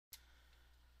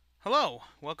Hello,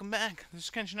 welcome back. This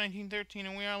is Kenshin1913,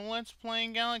 and we are Let's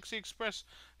Playing Galaxy Express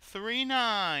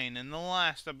 3-9. In the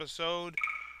last episode,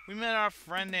 we met our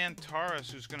friend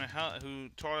Antares, who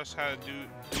taught us how to do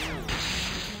duels.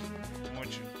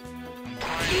 Which I'm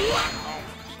trying to. Oh,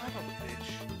 son of a bitch!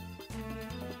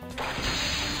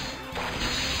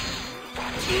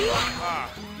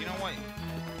 Ah, you know what?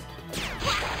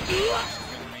 Kill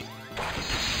me.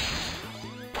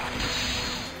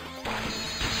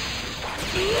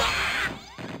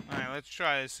 Alright, let's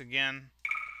try this again.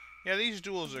 Yeah, these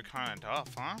duels are kind of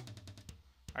tough, huh?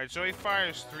 Alright, so he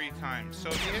fires 3 times. So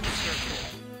if you hit circle...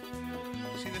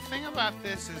 See, the thing about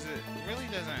this is it really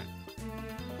doesn't...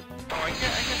 Oh, I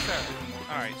guess that...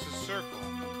 Alright, so circle.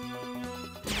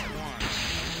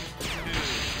 1, 2...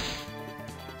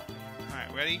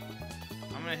 Alright, ready?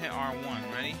 I'm gonna hit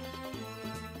R1. Ready?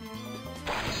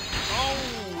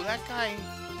 Oh, that guy...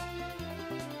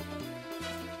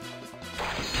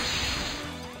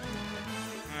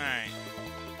 Alright.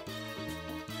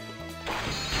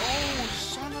 Oh,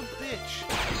 son of a bitch!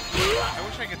 I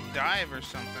wish I could dive or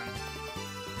something.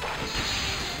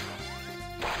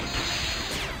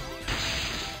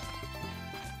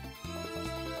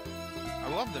 I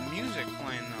love the music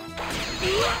playing though.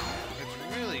 It's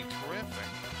really terrific.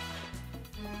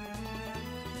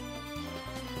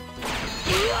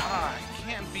 Ah, I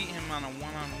can't beat him on a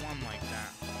one-on-one like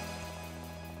that.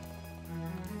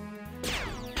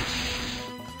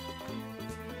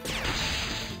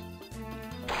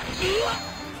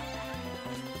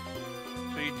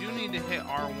 So you do need to hit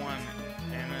R1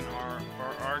 and then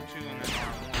R2 and then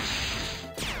R1.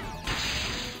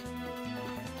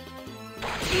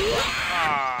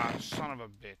 Ah, son of a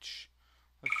bitch.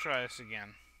 Let's try this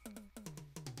again.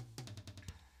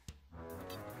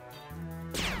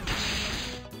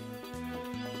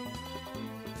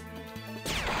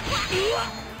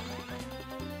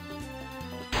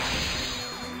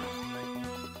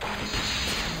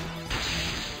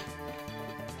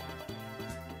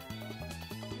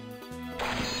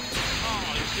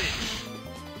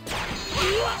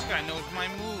 This guy knows my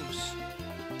moves.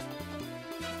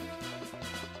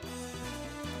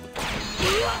 Oh.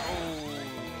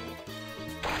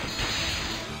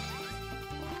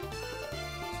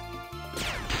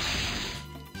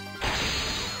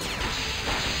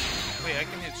 Wait, I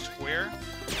can hit square?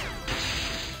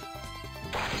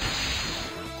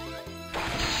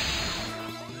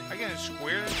 I can hit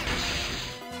square?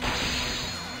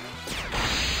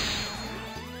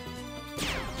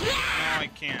 No, I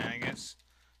can't, I guess.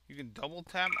 You can double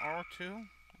tap R2?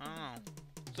 I don't know.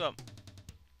 What's up?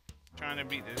 Trying to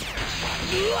beat this guy.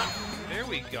 There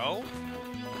we go.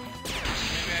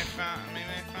 Maybe I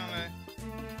found a...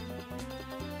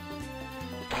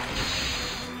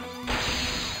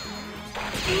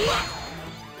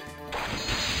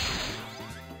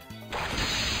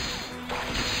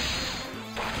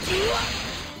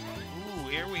 Ooh,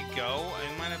 here we go. I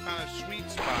might have found a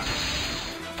sweet spot.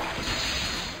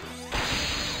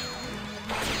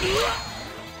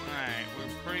 Alright, we're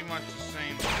pretty much the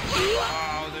same.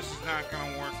 Oh, this is not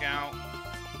gonna work out.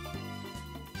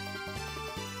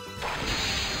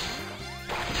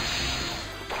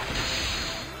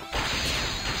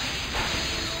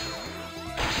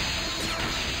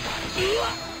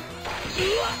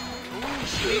 Ooh,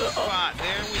 sweet spot.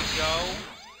 There we go.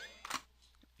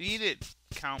 Eat it,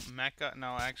 Count Mecha.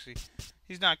 No, actually,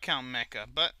 he's not Count Mecha,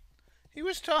 but he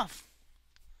was tough.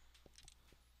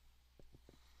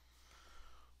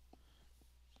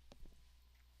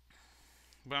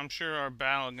 But I'm sure our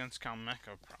battle against Count Mecha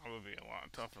will probably be a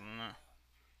lot tougher than that.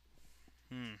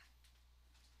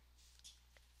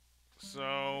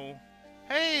 So...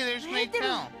 Hey, there's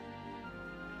Maytel!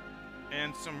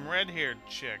 And some red-haired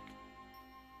chick.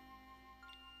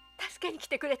 助けに来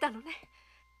てくれたのね。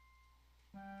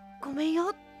ごめん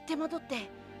よ、手間取って。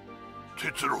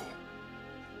哲郎。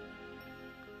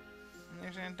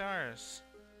There's Antares.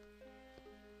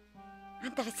 あ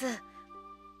んたです。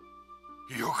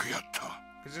よくやった。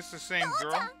Is this the same girl? 遅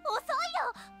いよ。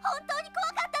本当に怖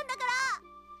かったんだか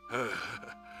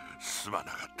すま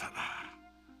なかったな。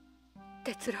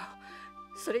哲郎、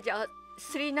それじゃあ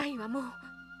39はもう。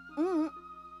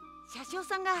車掌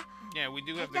さんが。Yeah, we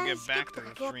do have to get back to the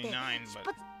 39,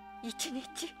 but 1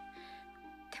日。で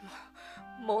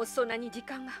ももうそんなに時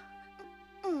間が。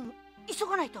急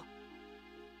がないと。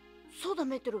そうだ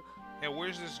メーテル。Yeah,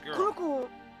 where's this girl? この子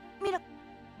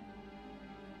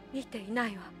見ていな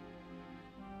いわ。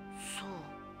そう、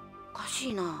おかし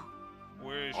いな。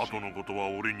後のことは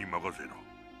俺に任せろ。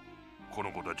こ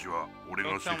の子たちは俺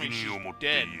が責任を持っ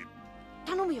ている。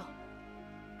頼むよ。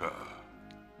ああ。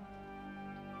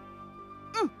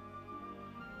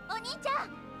お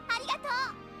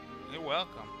You're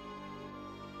welcome.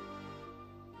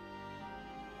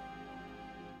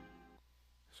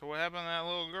 So what happened to that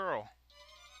little girl?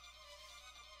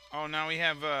 Oh, now we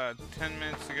have 10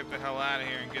 minutes to get the hell out of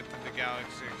here and get to the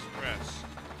Galaxy Express.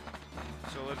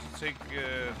 So let's take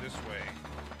this way.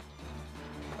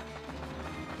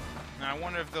 Now I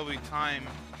wonder if there'll be time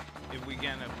if we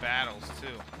get into battles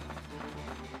too.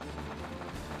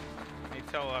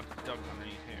 Maytel will have to duck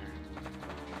underneath here.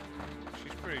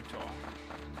 She's pretty tall.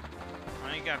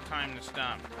 I ain't got time to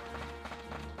stop.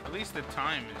 At least the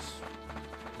time is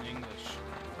in English.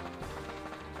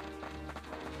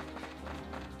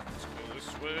 Let's go this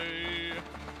way.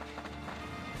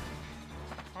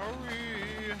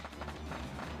 Hurry!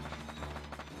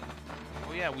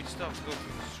 Oh yeah, we still have to go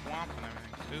through the swamp and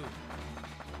everything too.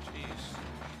 Jeez.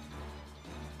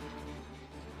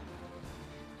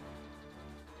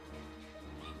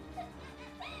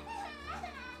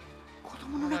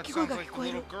 Oh, that sounds like a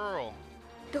little girl.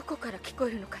 どこから聞こ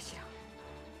えるのかしら。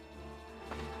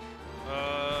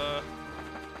I'm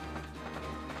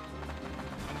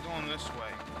going this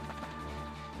way.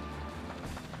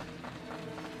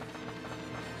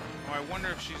 Oh, I wonder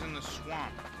if she's in the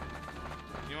swamp.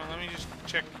 You know what, let me just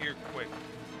check here quick.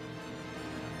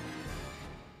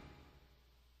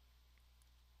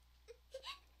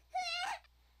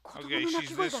 Okay,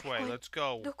 she's this way. Let's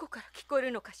go. どこから聞こえ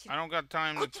るのかし I ら。 don't got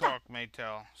time to talk,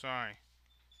 Maytel. Sorry.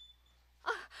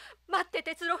 待って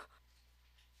哲郎。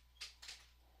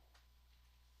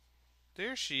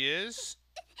 There she is.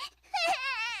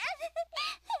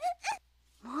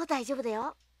 もう大丈夫だ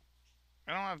よ。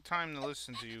 I don't have time to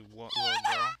listen to you, little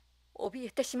girl. 怯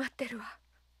えてしまってるわ。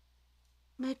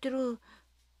メーテル、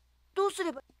どうす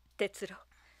れば。哲郎。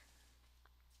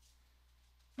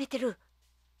メーテル、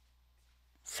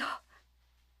そう。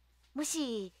も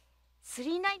し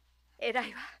39。偉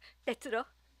いわ哲郎。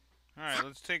 Alright,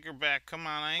 let's take her back. Come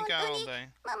on, I ain't got all day.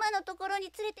 ママのところに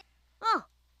連れて。うん。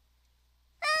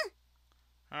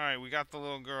Alright, we got the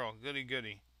little girl. Goody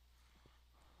goody.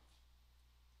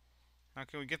 Now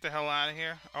can we get the hell out of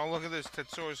here? Oh, look at this.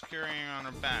 Tetsuo's carrying on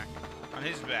her back. On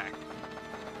his back.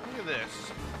 Look at this.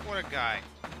 What a guy.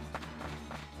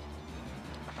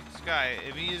 This guy,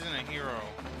 if he isn't a hero,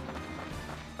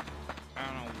 I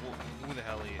don't know who the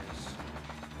hell he is.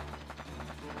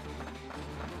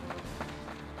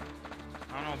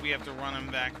 I don't know if we have to run her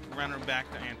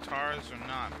back to Antares or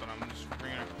not, but I'm just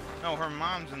bringing her. No, her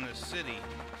mom's in the city.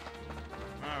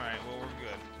 Alright, well, we're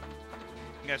good.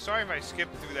 Yeah, sorry if I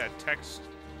skipped through that text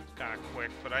kind of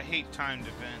quick, but I hate timed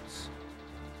events.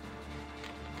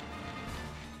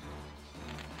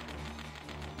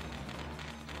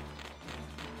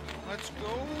 Let's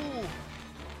go!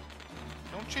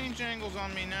 Don't change angles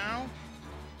on me now.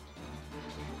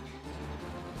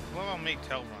 I love how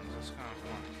Maytel runs, that's kind of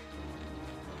fun.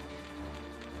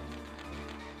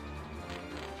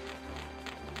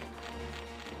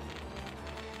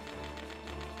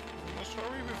 Let's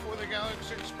hurry before the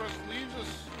Galaxy Express leaves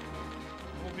us.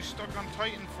 We'll be stuck on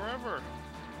Titan forever.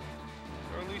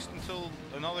 Or at least until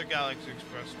another Galaxy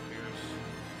Express appears.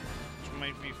 Which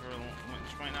might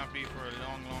not be for a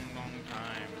long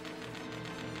time.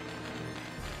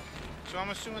 So I'm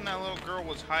assuming that little girl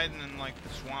was hiding in like the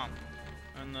swamp.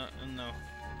 In the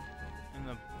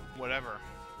whatever.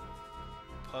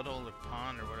 Puddle or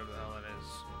pond or whatever the hell it is.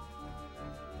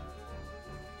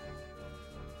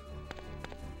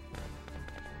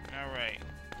 Alright.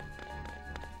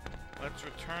 Let's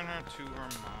return her to her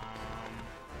mom.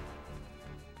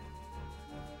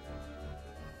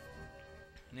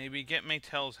 Maybe get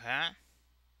Maytel's hat?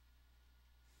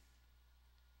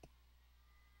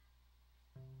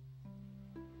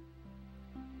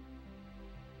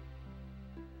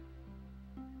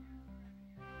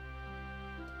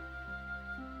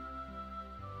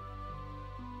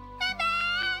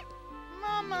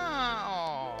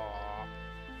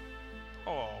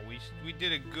 We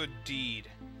did a good deed.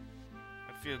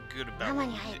 I feel good about ママ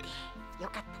what に we 会え did. てよ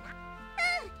かったな。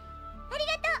あり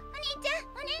がとうお兄ちゃん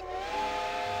お姉。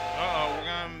 Uh-oh, we're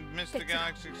gonna miss the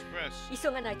Galaxy Express.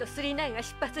 急がないと39が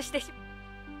出発してし。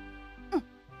うん、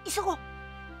急ごう。待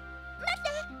って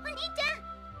お兄ちゃん。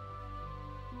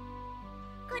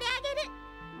これあげる。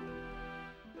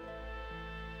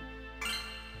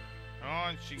 Oh,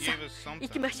 and she gave us 行 something.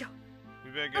 きましょう。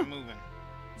 We better get moving.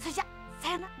 それじゃ、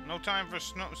さよなら。 No time for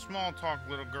small talk,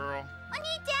 little girl. お兄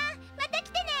ちゃんまた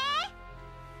来てね。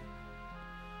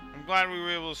 I'm glad we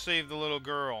were able to save the little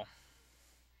girl.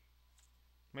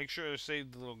 Make sure to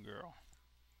save the little girl.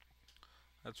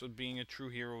 That's what being a true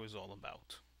hero is all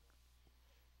about.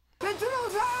 哲郎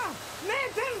さん、ね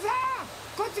え、テルさん、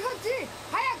こっちこっち、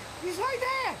早く急いで。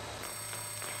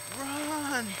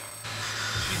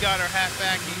got her hat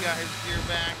back. He got his gear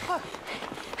back.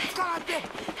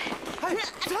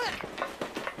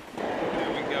 There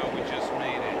we go. We just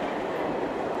made it.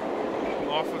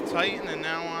 Off of Titan and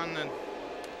now on the...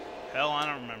 Hell, I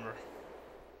don't remember.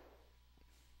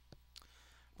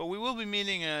 But we will be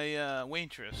meeting a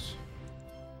waitress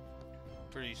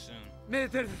pretty soon. メー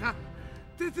テルさん、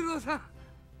哲郎さん、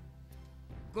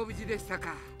ご無事でした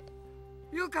か。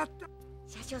よかった。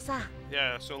車掌さん。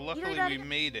 Yeah, so luckily we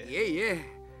made it. いえいえ。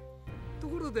と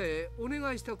ころでお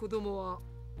願いした子供は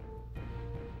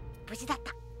無事だっ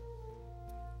た。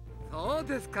そう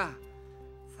ですか。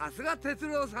さすが哲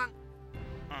郎さん。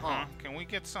Can we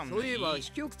get something そう to いえば eat?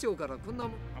 支局長からこんなも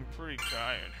ん。I'm pretty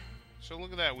tired. So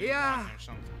look at that, we Yeah. won or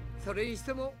something. それにし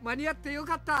ても間に合ってよ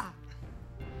かった。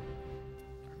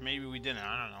 Maybe we didn't,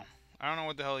 I don't know. I don't know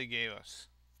what the hell he gave us.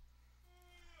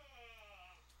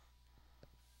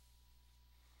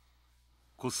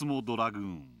 コスモドラグー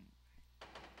ン、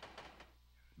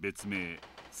別名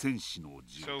戦士の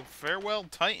銃。 So farewell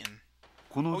Titan.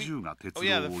 この銃が鉄 Oh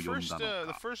yeah, 郎 the を呼ん first だの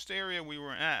the か。 first area we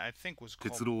were at, I think was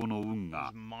鉄 called 郎の運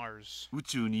が Mars. 宇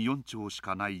宙に4丁し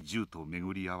かない銃と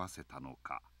巡り合わせたの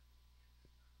か。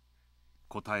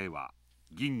答えは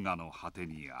銀河の果て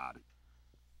にある。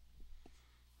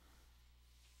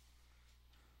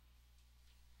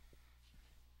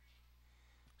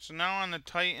 So now on the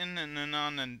Titan and then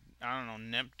on the, I don't know,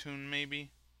 Neptune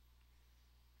maybe?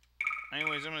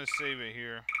 Anyways, I'm going to save it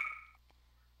here.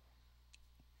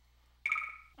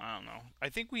 I don't know. I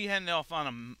think we ended off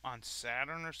on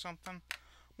Saturn or something.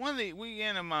 We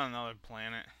ended up on another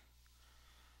planet.「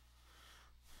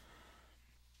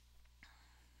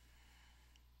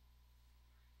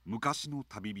昔の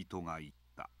旅人が言っ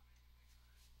た。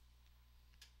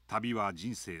旅は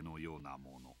人生のような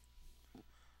もの。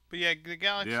 But yeah, the 出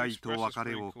Galaxy 会いと Express is 別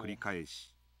れ pretty を繰り cool. 返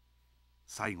し、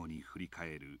最後に振り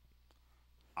返る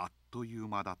あっという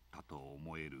間だったと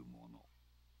思えるもの。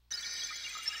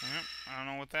 Yep, I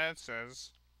don't know what that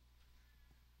says.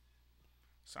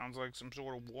 Sounds like some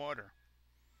sort of water.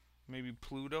 Maybe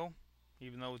Pluto,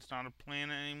 even though it's not a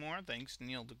planet anymore. Thanks,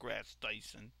 Neil deGrasse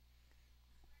Tyson.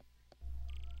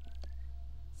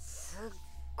 すっ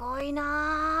ごい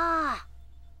なあ。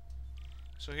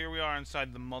 So here we are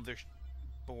inside the mother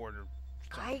board.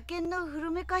 外見の古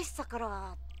めかしさか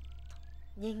ら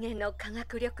人間の科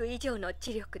学力以上の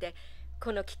知力で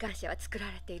この機関車は作ら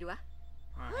れているわ。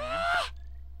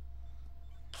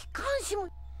機関士も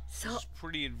そう。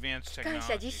 Pretty advanced 機関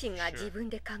車 technology. 自身が for 自 sure. 分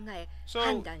で考え So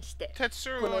判断して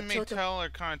Tetsuro この and 超特 Maytel are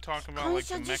kind of talking about like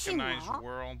the 機関車自身は mechanized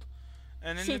world.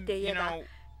 And 強い then, て言 you えば know,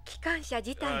 機関車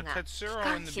自体が機 Tetsuro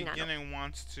関 in the 士なの。 beginning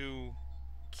wants to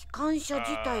機関車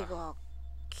自体が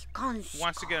機関士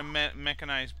wants to get か。 a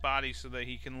mechanized body so that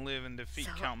he can live and defeat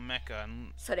So- Count Mecha.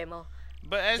 And, それも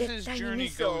but as his 絶対に journey ミ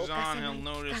スを goes 犯 on, さな he'll い機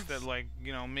notice 関 that 士。 like,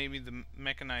 you know, maybe the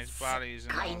mechanized body isn't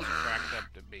all it's cracked up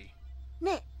to be.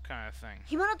 ね、 Kind of thing.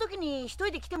 暇な時に一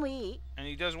人で来てもいい？ And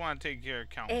he does want to take care of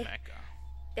Count え Mecha.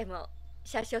 でも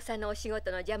車掌さんのお仕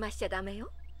事の邪魔しちゃダメ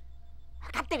よ。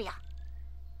分かってるよ。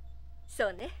そ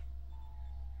うね。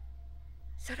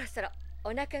そろそろお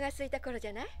腹が空いた頃じ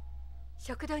ゃない？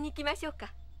食堂に行きましょう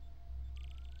か。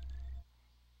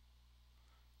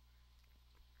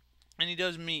 And he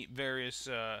does meet various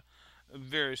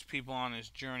people on his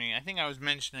journey. I think I was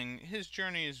mentioning his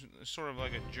journey is sort of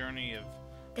like a journey of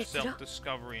哲郎、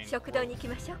 self-discovery and 食堂 growth. に行き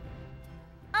ましょう。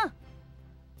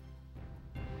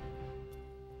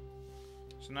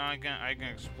 So now I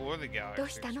can explore the どう galaxy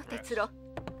したの、 Express. 哲郎？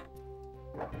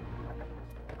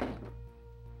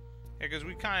 Yeah, because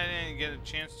we kind of didn't get a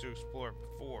chance to explore it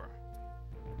before.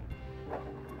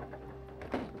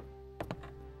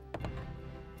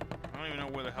 I don't even know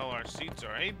where the hell our seats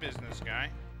are. Hey, business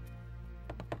guy.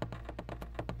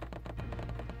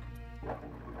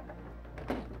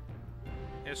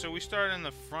 Yeah, so we started in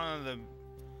the front of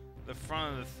the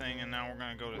thing, and now we're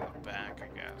gonna go to the back, I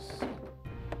guess.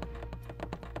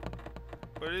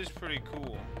 But it is pretty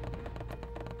cool.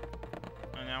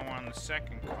 And now we're on the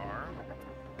second car.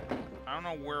 I don't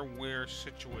know where we're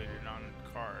situated on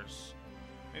cars.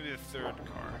 Maybe the third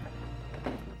car.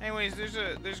 Anyways,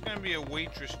 there's gonna be a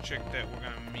waitress chick that we're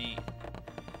gonna meet,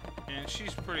 and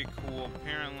she's pretty cool.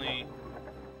 Apparently,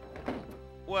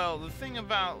 well, the thing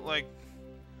about like,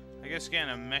 I guess getting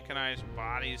a mechanized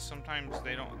body is sometimes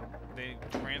they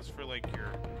transfer like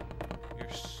your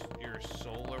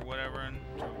soul or whatever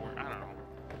into where, I don't know.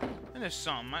 And there's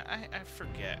something I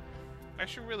forget. I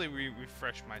should really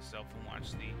refresh myself and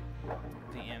watch the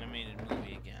animated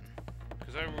movie again,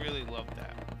 because I really love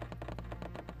that.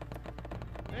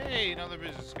 Hey, another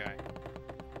business guy.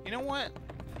 You know what?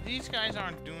 These guys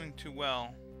aren't doing too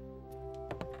well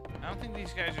I don't think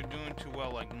these guys are doing too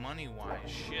well, like money-wise.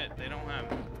 Shit, they don't have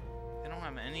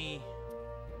any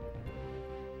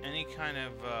kind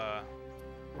of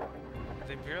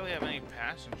they barely have any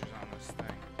passengers on this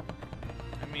thing.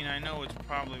 I mean, I know it's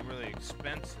probably really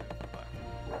expensive, but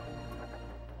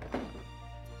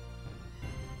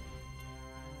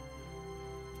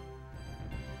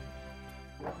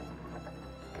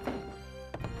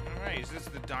alright, is this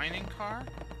the dining car?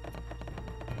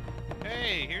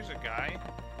 Hey, here's a guy.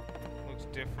 Looks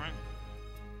different.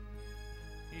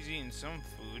 He's eating some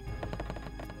food.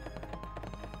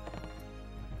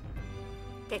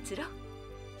 哲郎、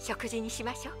食事にし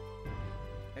ましょう。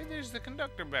 Hey, there's the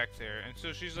conductor back there. And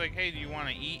so she's like, hey, do you want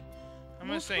to eat? I'm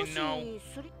going to say no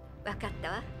わかっ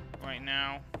たわ。 right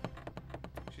now.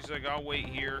 She's like, I'll wait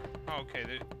here. Oh, okay,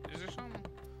 is there something?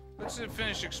 Let's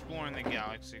finish exploring the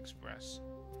Galaxy Express.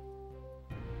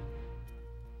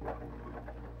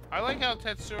 I like how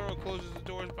Tetsuro closes the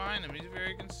doors behind him. He's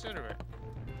very considerate.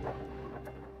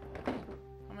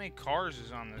 How many cars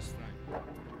is on this thing?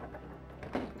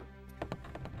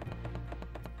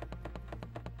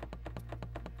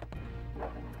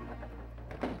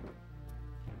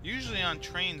 Usually on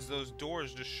trains, those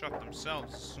doors just shut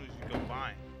themselves as soon as you go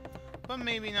by. But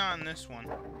maybe not in this one.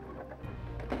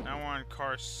 Now we're on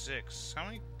car 6. How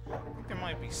many? I think there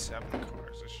might be 7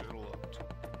 cars. I should have looked.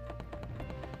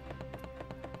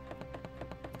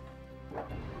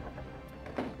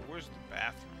 Where's the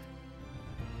bathroom?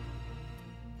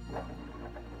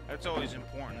 That's always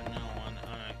important to know on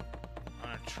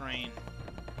a train.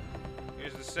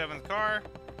 Here's the 7th car.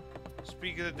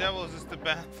 Speak of the devil, is this the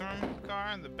bathroom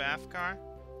car? The bath car?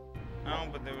 No,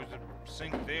 but there was a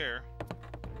sink there.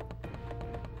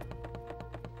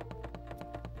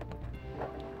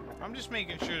 I'm just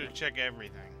making sure to check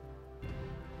everything.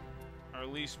 Or at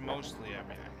least mostly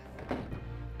everything.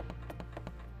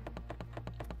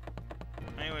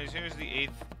 Anyways, here's the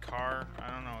 8th car. I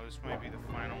don't know, this might be the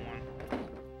final one.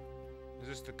 Is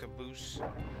this the caboose?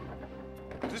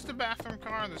 Is this the bathroom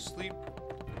car? The sleep?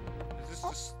 Is this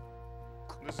the...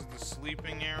 This is the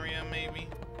sleeping area, maybe?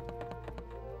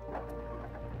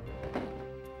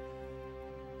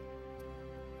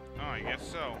 Oh, I guess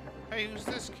so. Hey, who's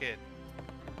this kid?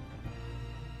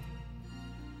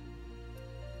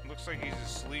 Looks like he's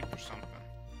asleep or something.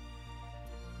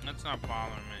 Let's not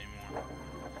bother him anymore.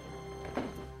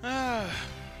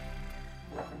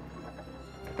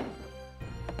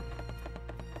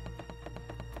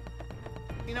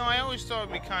 You know, I always thought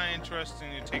it'd be kind of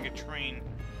interesting to take a train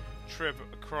trip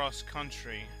across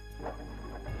country,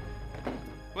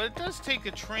 but it does take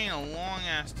a train a long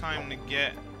ass time to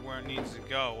get where it needs to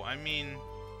go. I mean,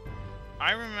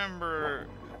 I remember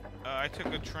I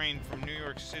took a train from New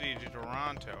York City to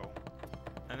Toronto,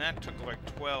 and that took like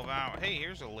 12 hours. Hey,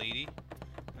 here's a lady.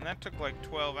 And that took like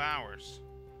 12 hours.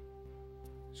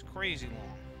 It's crazy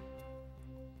long.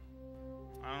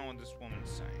 I don't know what this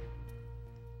woman's saying.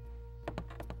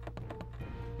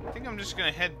 I think I'm just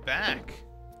gonna head back.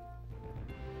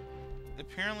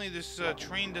 Apparently this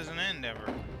train doesn't end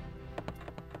ever.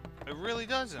 It really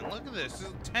doesn't. Look at this.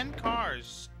 There's 10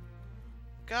 cars.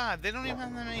 God, they don't even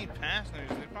have that many passengers.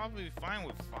 They'd probably be fine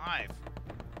with 5.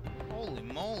 Holy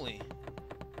moly.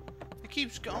 It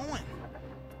keeps going.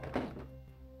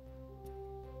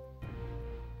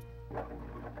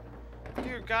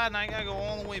 Dear God, and I gotta go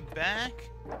all the way back?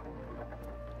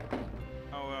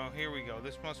 Oh, well, here we go.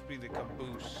 This must be the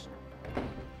caboose.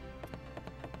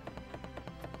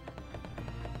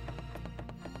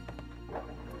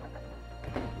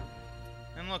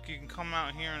 And look, you can come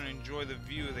out here and enjoy the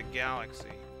view of the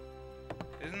galaxy.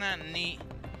 Isn't that neat?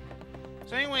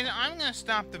 So anyway, I'm going to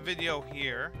stop the video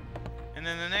here. And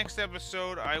then the next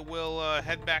episode, I will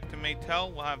head back to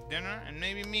Maytel. We'll have dinner and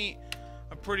maybe meet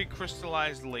a pretty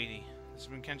crystallized lady. This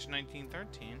has been Kenshin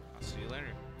 1913. I'll see you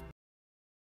later.